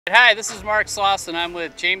Hi, this is Mark Sloss and I'm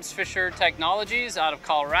with James Fisher Technologies out of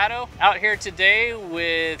Colorado. Out here today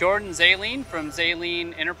with Jordan Zahlene from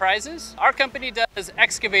Zahlene Enterprises. Our company does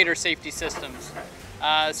excavator safety systems.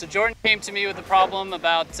 So Jordan came to me with a problem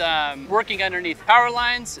about working underneath power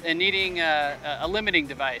lines and needing a limiting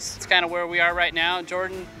device. It's kind of where we are right now.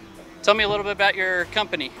 Jordan, tell me a little bit about your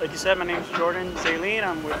company. Like you said, my name is Jordan Zahlene.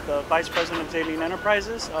 I'm with the Vice President of Zahlene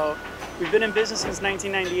Enterprises. We've been in business since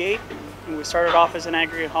 1998. And we started off as an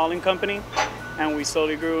aggregate hauling company, and we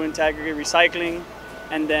slowly grew into aggregate recycling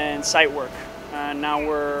and then site work. And now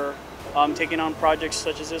we're taking on projects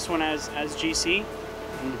such as this one as GC.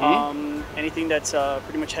 Anything that's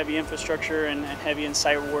pretty much heavy infrastructure and heavy in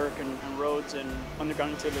site work and roads and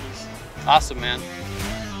underground utilities. Awesome, man.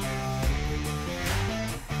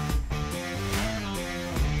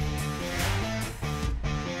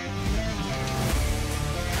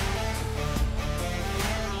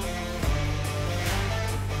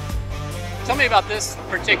 Tell me about this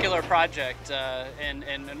particular project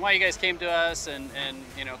and why you guys came to us and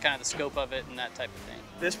you know, kind of the scope of it and that type of thing.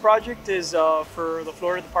 This project is for the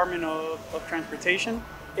Florida Department of Transportation.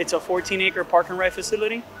 It's a 14-acre park and ride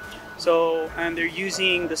facility. And they're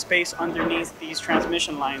using the space underneath these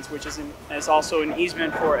transmission lines, which is also an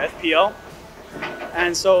easement for FPL.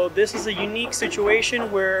 And so this is a unique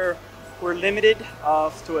situation where we're limited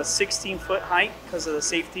to a 16-foot height because of the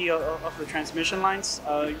safety of the transmission lines.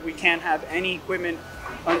 We can't have any equipment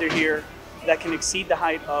under here that can exceed the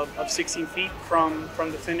height of 16 feet from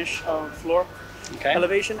the finished floor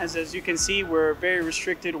elevation. As you can see, we're very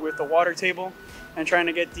restricted with the water table and trying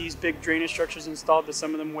to get these big drainage structures installed that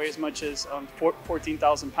some of them weigh as much as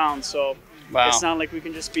 14,000 pounds. So wow. It's not like we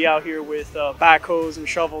can just be out here with backhoes and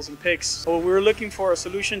shovels and picks. So we're looking for a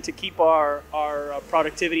solution to keep our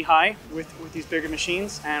productivity high with these bigger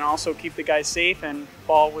machines and also keep the guys safe and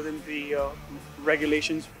fall within the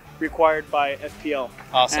regulations required by FPL.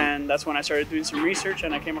 Awesome. And that's when I started doing some research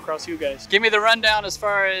and I came across you guys. Give me the rundown as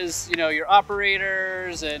far as, you know, your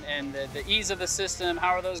operators and the ease of the system. How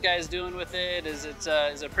are those guys doing with it? Is it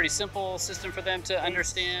a pretty simple system for them to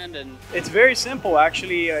understand? And it's very simple,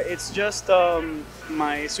 actually. It's just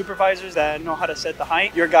my supervisors that know how to set the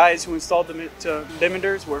height. Your guys who installed the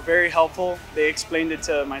limiters were very helpful. They explained it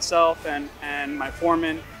to myself and my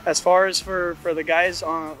foreman. As far as for the guys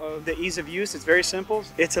on the ease of use, it's very simple.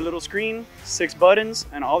 It's a little screen, 6 buttons,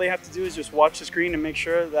 and all they have to do is just watch the screen and make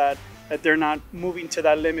sure that they're not moving to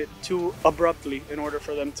that limit too abruptly in order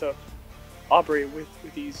for them to operate with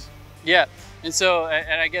ease. Yeah, and so,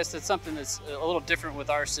 and I guess that's something that's a little different with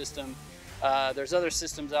our system. There's other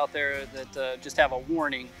systems out there that just have a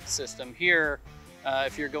warning system. Here,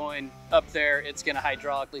 if you're going up there, it's going to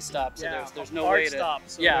hydraulically stop. So yeah, there's no hard way to stop.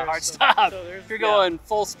 So hard stop. So if you're going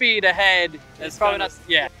full speed ahead, it's probably not.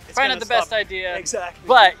 Yeah, it's probably not the best idea. Exactly.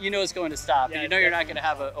 But you know it's going to stop. Yeah, and you know you're not going to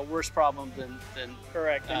have a worse problem than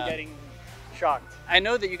correct. Than getting shocked. I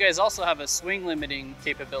know that you guys also have a swing limiting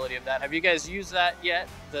capability of that. Have you guys used that yet?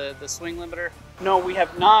 The swing limiter? No, we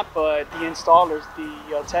have not, but the installers,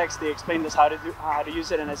 the techs, they explained us how to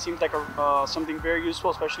use it, and it seems like something very useful,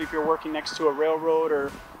 especially if you're working next to a railroad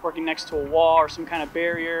or working next to a wall or some kind of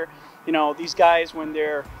barrier. You know, these guys, when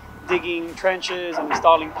they're digging trenches and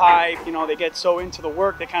installing pipe, you know, they get so into the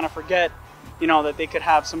work they kind of forget, you know, that they could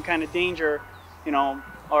have some kind of danger, you know,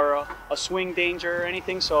 or a swing danger or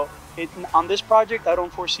anything. So on this project, I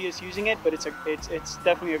don't foresee us using it, but it's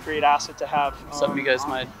definitely a great asset to have. Something you guys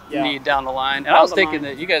might need down the line. And I was thinking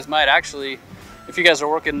that you guys might actually, if you guys are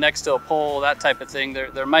working next to a pole, that type of thing,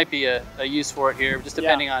 there might be a use for it here, just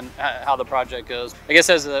depending on how the project goes. I guess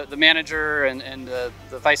as the manager and the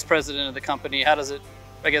vice president of the company, how does it,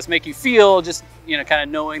 I guess, make you feel, just, you know, kind of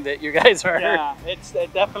knowing that you guys are... Yeah,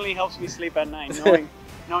 it definitely helps me sleep at night,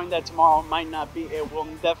 knowing that tomorrow it will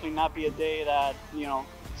definitely not be a day that, you know,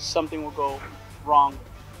 something will go wrong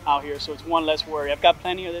out here. So it's one less worry. I've got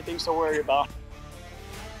plenty of other things to worry about.